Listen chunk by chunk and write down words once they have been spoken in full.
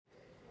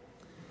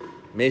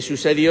me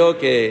sucedió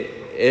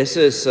que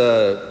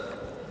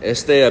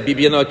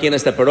viviendo aquí en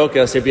esta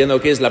parroquia, sirviendo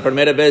aquí, es la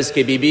primera vez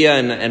que vivía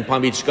en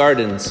Palm Beach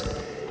Gardens.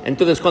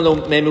 Entonces, cuando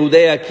me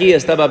mudé aquí,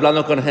 estaba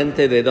hablando con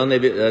gente de dónde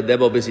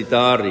debo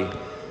visitar y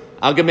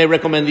alguien me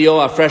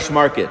recomendó a Fresh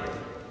Market.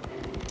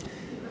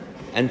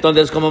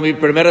 Entonces, como mi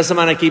primera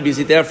semana aquí,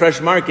 visité a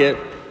Fresh Market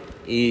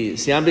y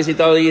si han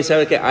visitado allí,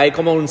 saben que hay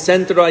como un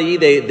centro allí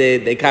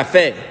de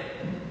café,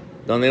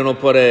 donde uno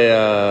puede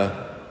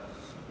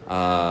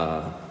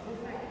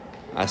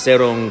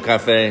hacer un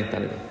café.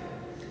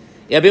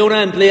 Y había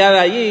una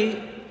empleada allí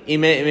y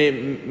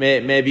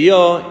me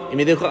vio y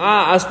me dijo,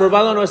 ¿has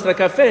probado nuestro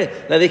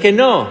café? Le dije,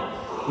 no.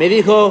 Me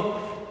dijo,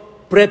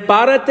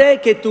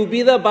 prepárate que tu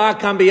vida va a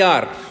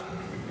cambiar.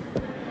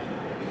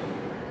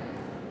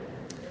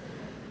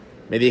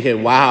 Me dije,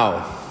 wow,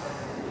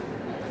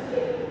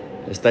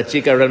 esta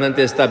chica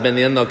realmente está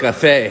vendiendo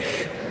café.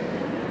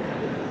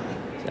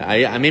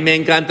 A mí me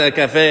encanta el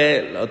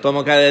café, lo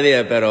tomo cada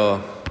día,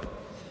 pero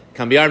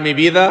cambiar mi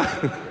vida,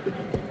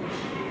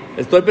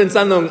 estoy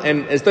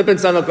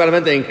pensando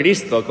claramente en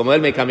Cristo, como Él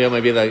me cambió mi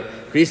vida.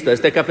 Cristo,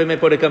 este café me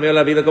puede cambiar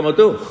la vida como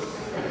tú.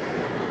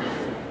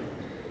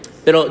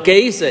 Pero, ¿qué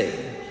hice?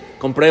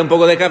 Compré un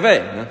poco de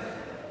café, ¿no?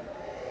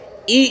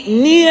 Y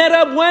ni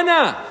era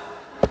buena.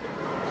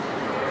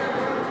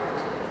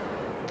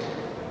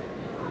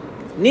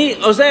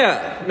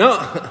 No,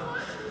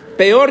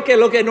 peor que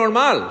lo que es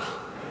normal.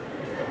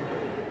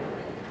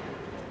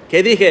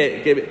 ¿Qué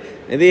dije?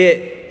 Me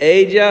dije,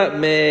 ella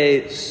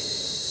me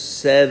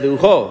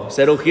sedujo,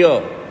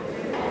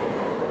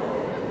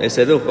 me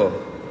sedujo,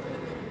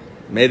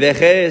 me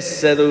dejé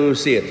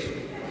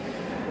seducir.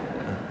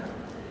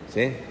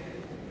 ¿Sí?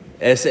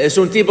 Es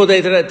un tipo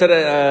de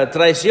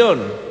traición,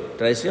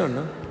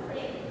 ¿no?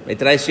 Me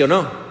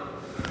traicionó.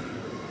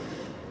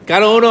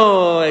 Cada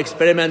uno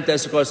experimenta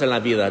esas cosas en la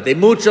vida. De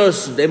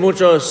muchos,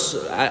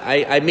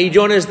 hay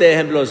millones de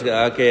ejemplos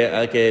a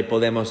que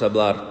podemos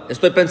hablar.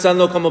 Estoy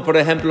pensando como, por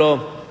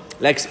ejemplo,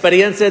 la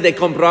experiencia de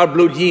comprar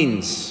blue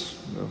jeans,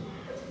 ¿no?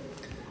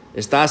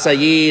 Estás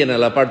allí en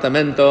el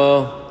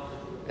apartamento,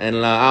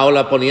 en la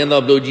aula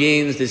poniendo blue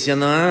jeans,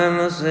 diciendo,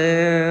 no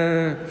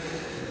sé,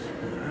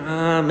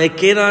 ¿me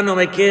quedan, no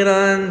me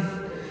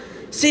quedan?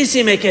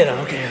 Sí, me quedan,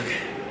 ok.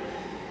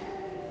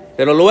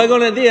 Pero luego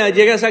en el día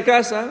llegas a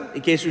casa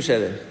y ¿qué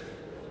sucede?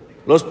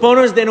 Los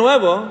pones de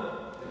nuevo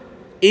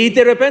y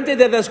de repente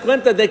te das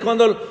cuenta de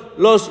cuando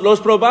los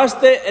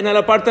probaste en el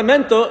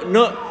apartamento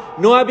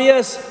no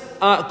habías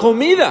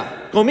comido.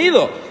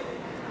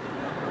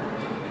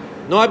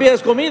 No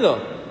habías comido.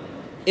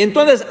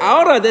 Entonces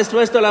ahora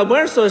después del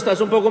almuerzo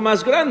estás un poco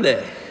más grande.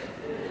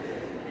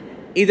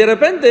 Y de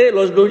repente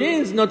los blue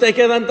jeans no te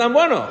quedan tan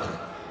buenos.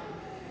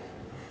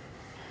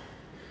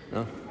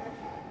 ¿No?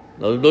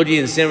 Los blue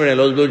jeans es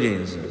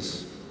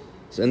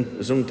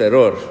un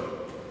terror.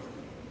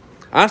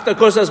 Hasta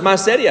cosas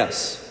más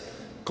serias,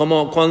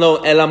 como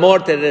cuando el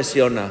amor te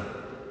lesiona.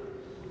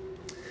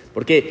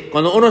 Porque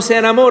cuando uno se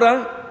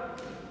enamora,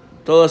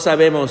 todos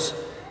sabemos,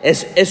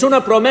 es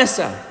una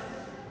promesa.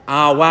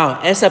 Wow,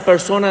 esa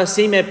persona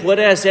sí me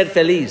puede hacer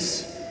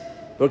feliz,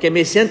 porque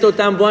me siento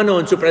tan bueno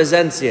en su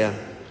presencia.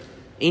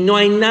 Y no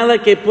hay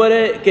nada que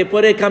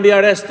puede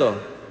cambiar esto,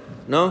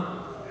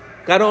 ¿no?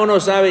 Cada uno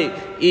sabe,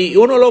 y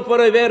uno lo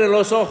puede ver en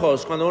los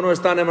ojos cuando uno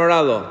está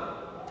enamorado.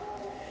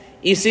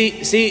 Y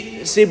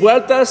si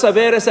vueltas a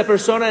ver a esa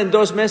persona en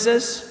 2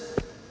 meses,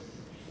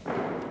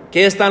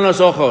 ¿qué está en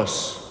los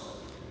ojos?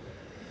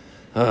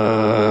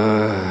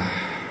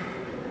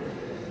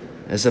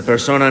 Esa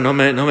persona no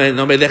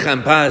me deja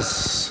en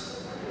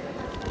paz.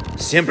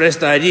 Siempre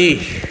está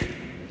allí.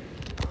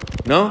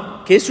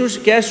 ¿No? ¿Qué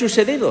ha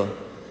sucedido?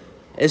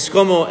 Es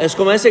como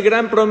esa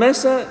gran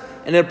promesa.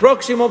 En el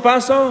próximo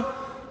paso,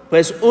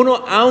 pues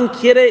uno aún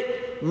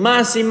quiere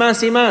más y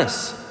más y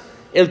más.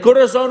 El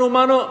corazón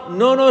humano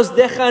no nos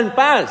deja en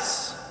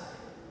paz.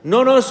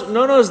 No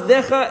nos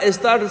deja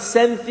estar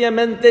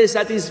sencillamente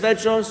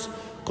satisfechos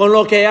con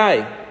lo que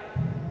hay.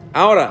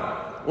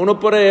 Ahora, uno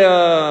puede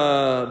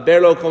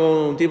verlo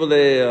como un tipo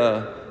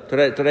de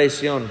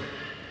tradición.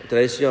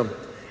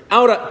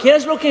 Ahora, ¿qué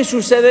es lo que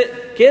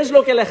sucede? ¿Qué es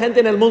lo que la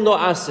gente en el mundo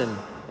hace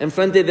en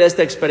frente de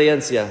esta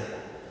experiencia?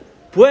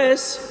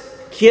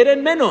 Pues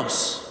quieren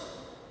menos.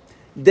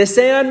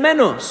 Desean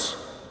menos.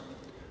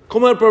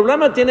 Como el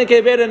problema tiene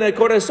que ver en el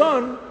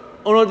corazón,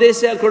 uno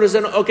dice al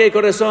corazón, ok,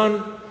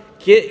 corazón,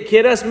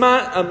 quieras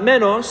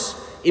menos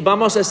y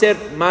vamos a ser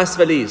más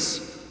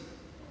feliz.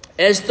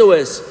 Esto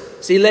es,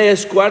 si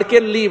lees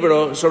cualquier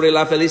libro sobre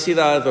la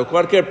felicidad o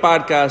cualquier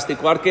podcast y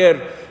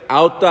cualquier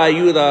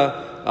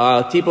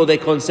autoayuda, tipo de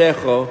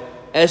consejo,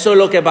 eso es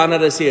lo que van a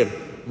decir.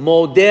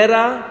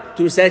 Modera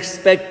tus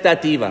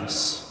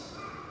expectativas.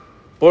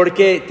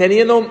 Porque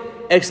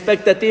teniendo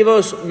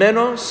expectativas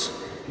menos,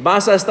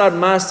 vas a estar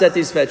más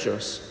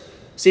satisfechos.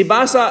 Si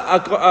vas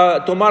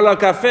a tomar el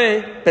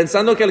café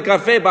pensando que el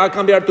café va a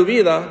cambiar tu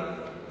vida,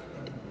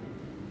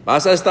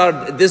 vas a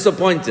estar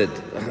disappointed.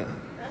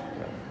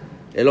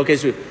 Es lo que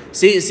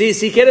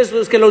si quieres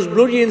que los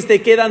blue jeans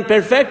te quedan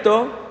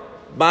perfecto,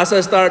 vas a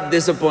estar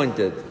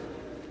disappointed.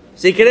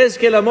 si crees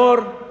que el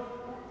amor,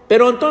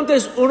 pero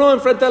entonces uno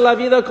enfrenta la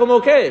vida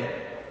como ¿qué?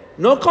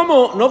 No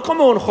como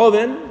un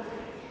joven,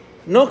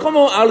 no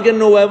como alguien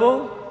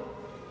nuevo,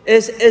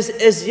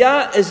 es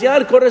ya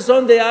el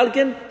corazón de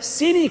alguien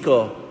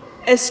cínico,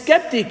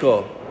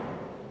 escéptico,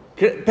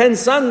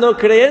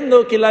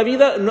 creyendo que la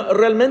vida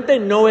realmente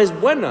no es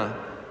buena.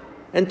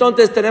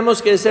 Entonces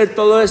tenemos que hacer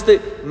toda esta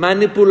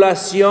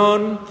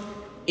manipulación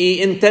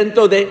y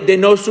intento de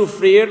no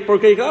sufrir,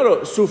 porque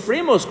claro,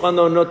 sufrimos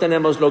cuando no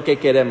tenemos lo que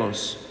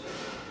queremos.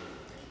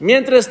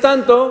 Mientras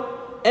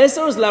tanto,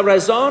 esa es la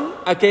razón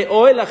a que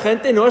hoy la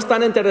gente no es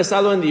tan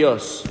interesada en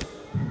Dios.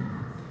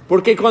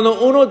 Porque cuando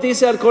uno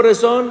dice al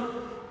corazón,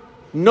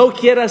 no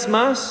quieras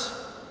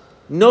más,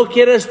 no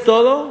quieres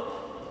todo,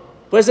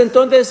 pues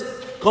entonces,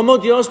 ¿cómo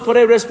Dios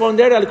puede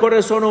responder al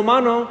corazón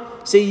humano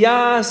si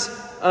ya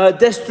has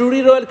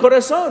destruido el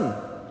corazón?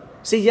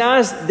 Si ya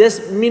has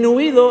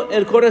disminuido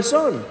el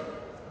corazón.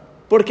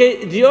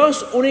 Porque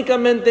Dios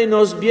únicamente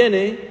nos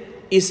viene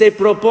y se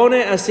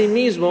propone a sí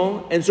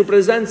mismo en su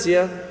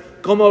presencia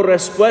como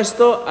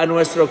respuesta a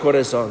nuestro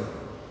corazón.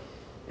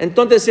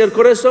 Entonces, si el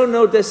corazón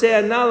no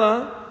desea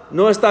nada,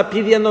 no está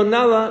pidiendo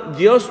nada,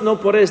 Dios no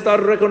puede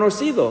estar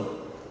reconocido.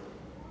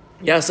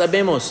 Ya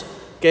sabemos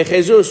que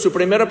Jesús, su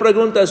primera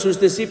pregunta a sus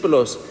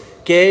discípulos,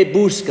 ¿qué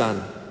buscan?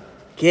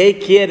 ¿Qué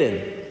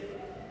quieren?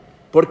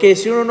 Porque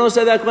si uno no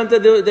se da cuenta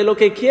de lo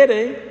que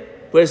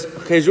quiere, pues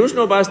Jesús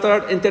no va a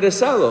estar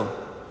interesado.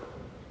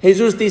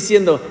 Jesús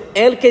diciendo,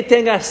 el que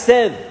tenga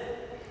sed,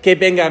 que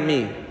venga a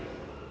mí.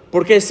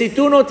 Porque si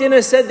tú no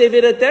tienes sed de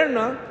vida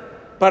eterna,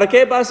 ¿para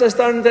qué vas a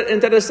estar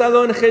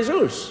interesado en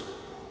Jesús?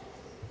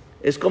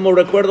 Es como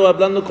recuerdo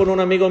hablando con un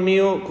amigo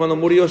mío cuando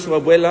murió su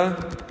abuela,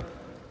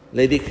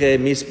 le dije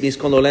mis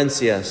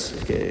condolencias,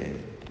 que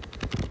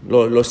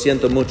lo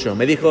siento mucho.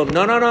 Me dijo,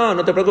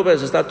 no te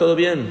preocupes, está todo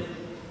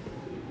bien.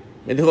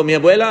 Me dijo, mi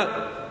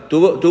abuela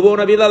tuvo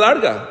una vida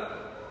larga,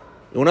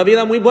 una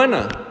vida muy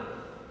buena.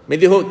 Me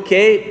dijo,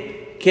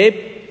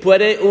 ¿qué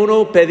puede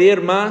uno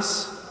pedir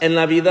más en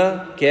la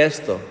vida que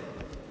esto?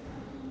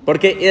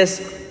 Porque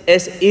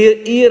es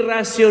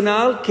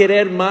irracional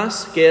querer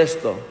más que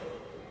esto.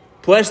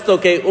 Puesto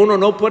que uno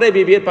no puede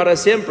vivir para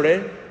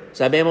siempre,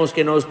 sabemos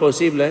que no es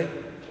posible.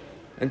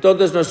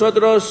 Entonces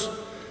nosotros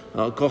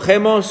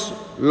cogemos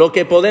lo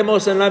que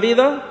podemos en la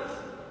vida,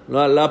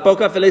 la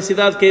poca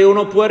felicidad que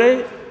uno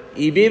puede,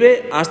 y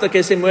vive hasta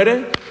que se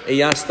muere y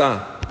ya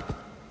está.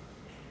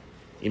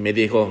 Y me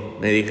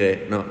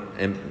dije, no,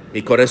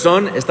 mi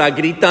corazón está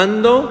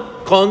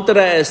gritando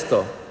contra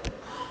esto.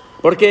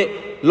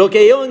 Porque lo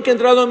que yo he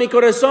encontrado en mi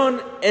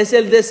corazón es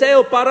el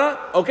deseo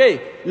para,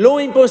 lo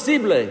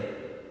imposible.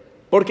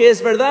 Porque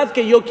es verdad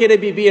que yo quiero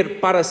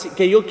vivir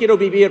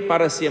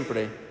para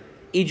siempre.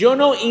 Y yo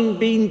no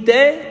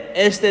inventé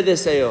este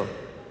deseo.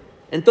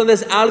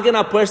 Entonces alguien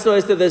ha puesto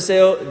este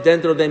deseo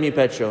dentro de mi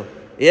pecho.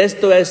 Y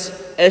esto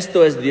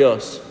es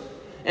Dios.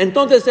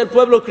 Entonces el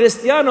pueblo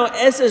cristiano,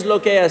 eso es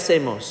lo que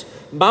hacemos.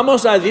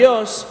 Vamos a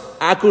Dios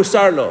a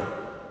acusarlo.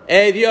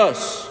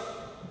 Dios,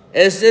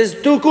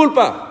 es tu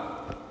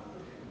culpa.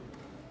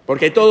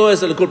 Porque todo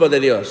es la culpa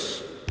de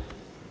Dios.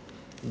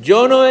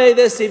 Yo no he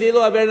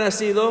decidido haber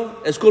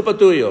nacido, es culpa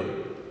tuya.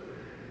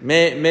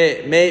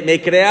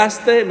 Me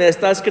creaste, me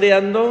estás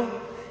creando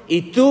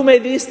y tú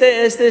me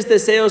diste estos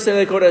deseos en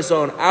el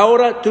corazón.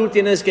 Ahora tú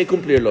tienes que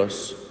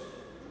cumplirlos.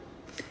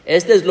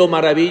 Este es lo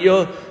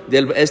maravilloso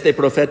de este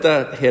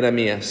profeta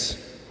Jeremías.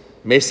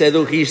 Me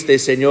sedujiste,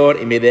 Señor,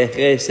 y me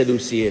dejé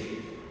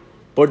seducir.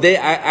 Porque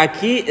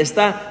aquí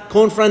está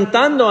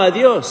confrontando a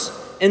Dios,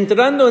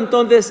 entrando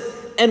entonces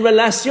en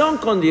relación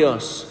con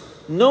Dios,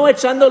 no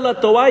echando la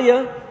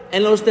toalla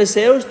en los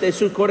deseos de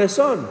su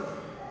corazón.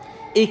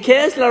 ¿Y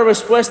qué es la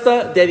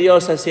respuesta de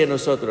Dios hacia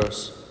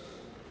nosotros?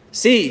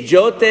 Sí,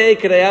 yo te he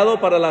creado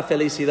para la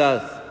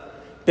felicidad,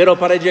 pero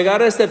para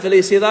llegar a esta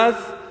felicidad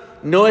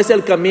no es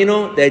el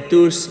camino de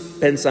tus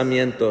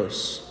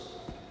pensamientos.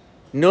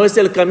 No es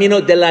el camino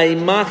de la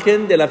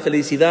imagen de la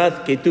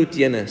felicidad que tú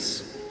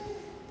tienes.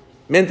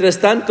 Mientras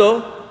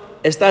tanto,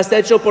 estás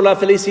hecho por la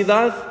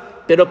felicidad,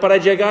 pero para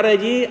llegar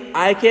allí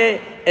hay que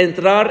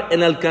entrar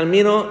en el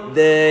camino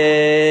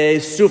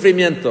de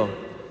sufrimiento,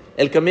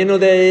 el camino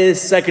de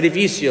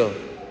sacrificio,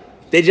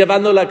 de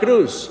llevando la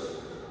cruz.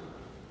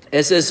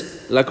 Esa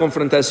es la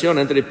confrontación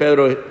entre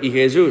Pedro y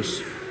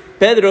Jesús.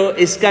 Pedro,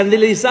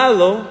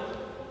 escandalizado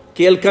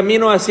que el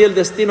camino hacia el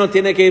destino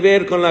tiene que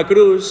ver con la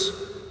cruz,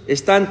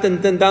 están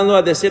intentando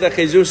decir a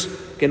Jesús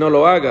que no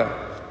lo haga.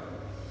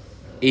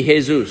 Y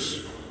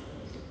Jesús,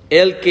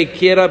 el que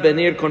quiera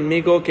venir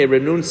conmigo, que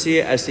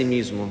renuncie a sí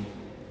mismo,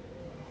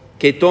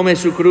 que tome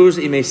su cruz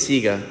y me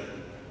siga.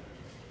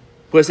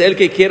 Pues el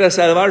que quiera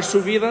salvar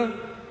su vida,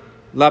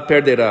 la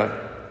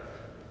perderá.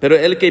 Pero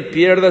el que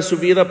pierda su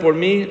vida por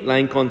mí, la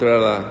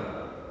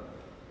encontrará.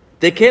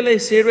 ¿De qué le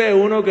sirve a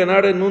uno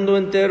ganar el mundo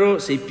entero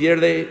si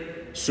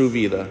pierde su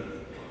vida?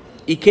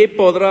 ¿Y qué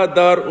podrá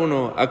dar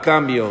uno a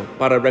cambio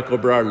para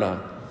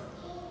recobrarla?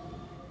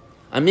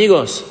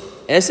 Amigos,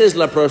 esa es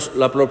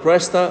la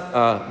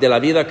propuesta de la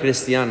vida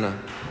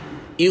cristiana.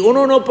 Y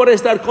uno no puede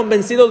estar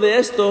convencido de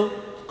esto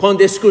con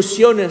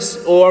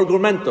discusiones o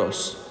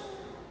argumentos.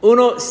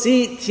 Uno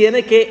sí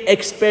tiene que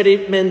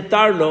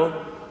experimentarlo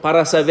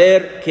para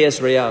saber que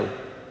es real.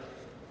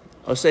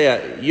 O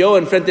sea, yo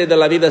enfrente de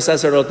la vida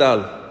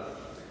sacerdotal,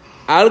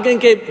 alguien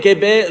que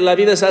ve la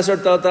vida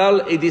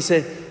sacerdotal y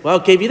dice,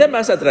 wow, qué vida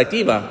más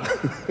atractiva.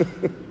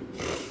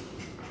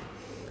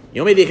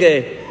 Yo me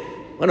dije,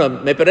 bueno,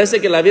 me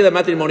parece que la vida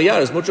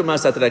matrimonial es mucho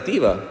más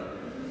atractiva.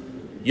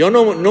 Yo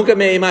nunca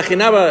me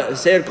imaginaba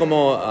ser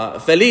como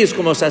feliz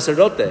como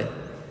sacerdote.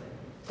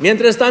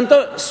 Mientras tanto,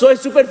 soy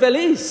súper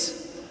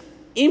feliz.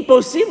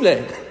 Imposible.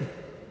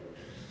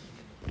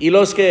 Y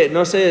los que,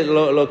 no sé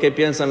lo que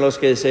piensan los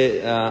que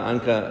se han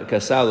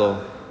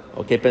casado,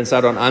 o que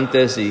pensaron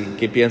antes y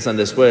que piensan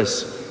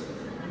después.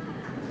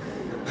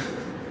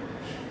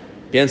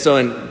 Pienso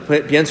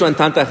en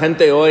tanta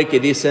gente hoy que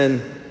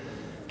dicen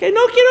que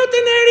no quiero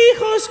tener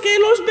hijos, que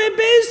los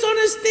bebés son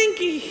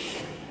stinky.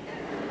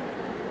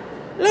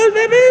 Los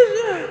bebés.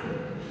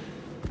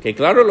 Que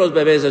claro, los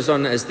bebés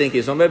son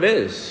stinky, son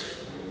bebés.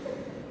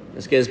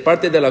 Es que es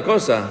parte de la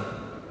cosa.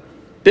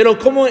 Pero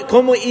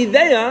como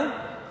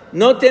idea,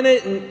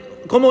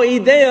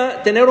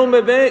 tener un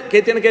bebé,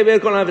 ¿qué tiene que ver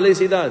con la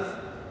felicidad?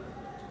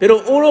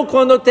 Pero uno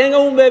cuando tenga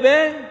un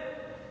bebé,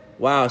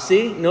 wow,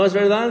 ¿sí? ¿No es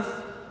verdad?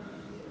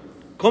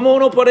 ¿Cómo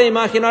uno puede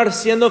imaginar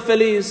siendo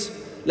feliz,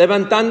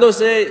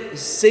 levantándose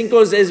 5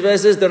 o 6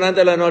 veces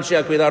durante la noche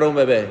a cuidar a un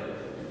bebé?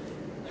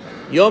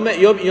 Yo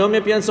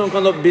me pienso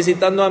cuando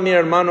visitando a mi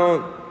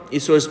hermano y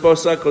su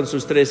esposa con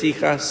sus 3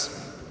 hijas,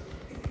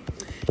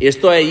 y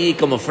estoy allí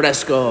como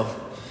fresco,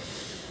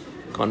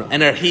 con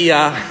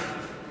energía,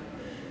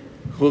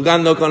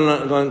 jugando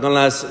con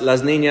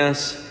las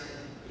niñas,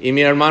 y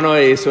mi hermano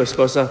y su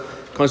esposa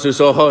con sus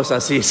ojos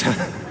así.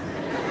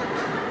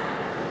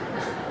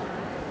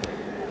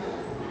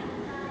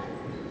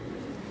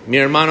 Mi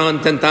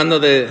hermano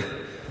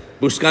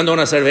buscando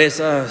una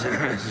cerveza,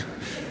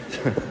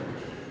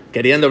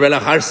 queriendo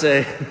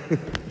relajarse.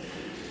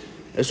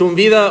 Es una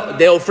vida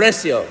de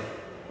ofrecio,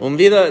 una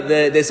vida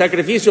de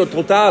sacrificio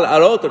total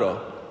al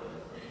otro.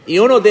 Y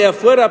uno de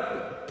afuera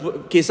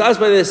quizás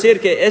puede decir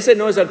que ese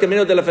no es el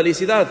camino de la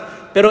felicidad,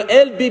 pero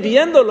él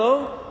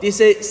viviéndolo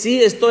dice,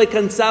 sí, estoy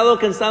cansado,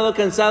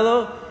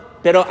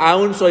 pero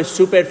aún soy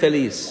súper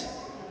feliz.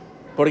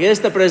 Porque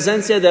esta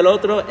presencia del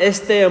otro,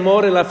 este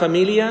amor en la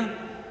familia,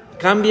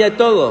 cambia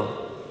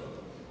todo.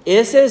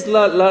 Esa es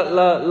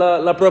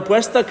la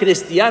propuesta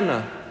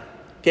cristiana,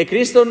 que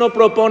Cristo no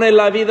propone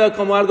la vida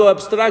como algo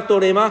abstracto,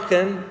 una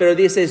imagen, pero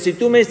dice, si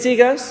tú me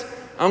sigas,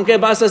 aunque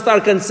vas a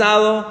estar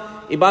cansado,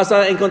 y vas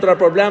a encontrar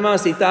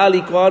problemas y tal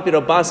y cual,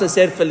 pero vas a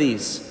ser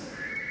feliz.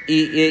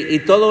 Y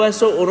todo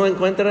eso uno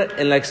encuentra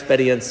en la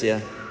experiencia.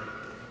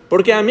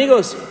 Porque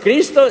amigos,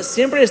 Cristo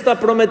siempre está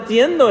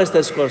prometiendo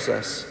estas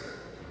cosas.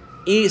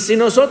 Y si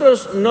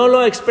nosotros no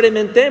lo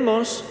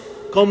experimentemos,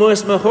 como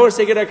es mejor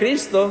seguir a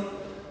Cristo,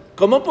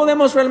 ¿cómo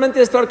podemos realmente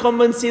estar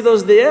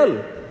convencidos de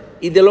Él?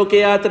 Y de lo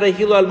que ha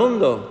traído al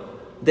mundo,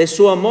 de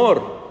su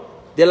amor,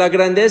 de la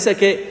grandeza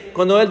que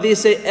cuando Él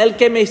dice, el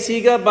que me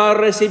siga va a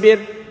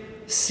recibir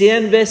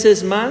 100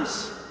 veces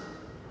más,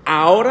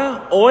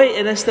 ahora, hoy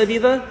en esta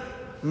vida,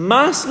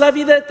 más la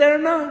vida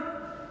eterna.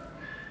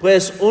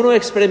 Pues uno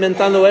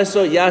experimentando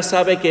eso ya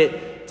sabe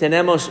que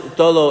tenemos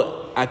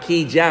todo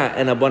aquí ya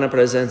en la buena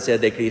presencia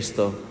de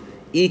Cristo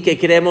y que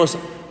queremos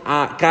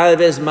cada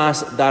vez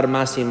más dar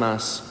más y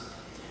más.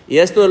 Y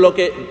esto es lo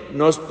que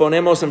nos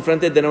ponemos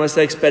enfrente de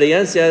nuestra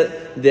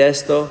experiencia de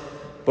esto,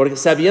 porque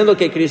sabiendo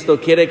que Cristo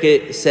quiere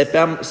que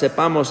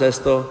sepamos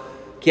esto,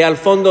 que al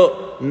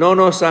fondo no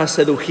nos ha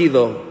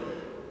seducido,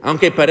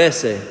 aunque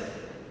parece,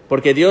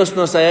 porque Dios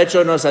nos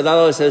ha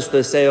dado esos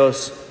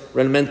deseos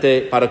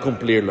realmente para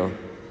cumplirlo.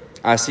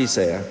 Así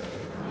sea.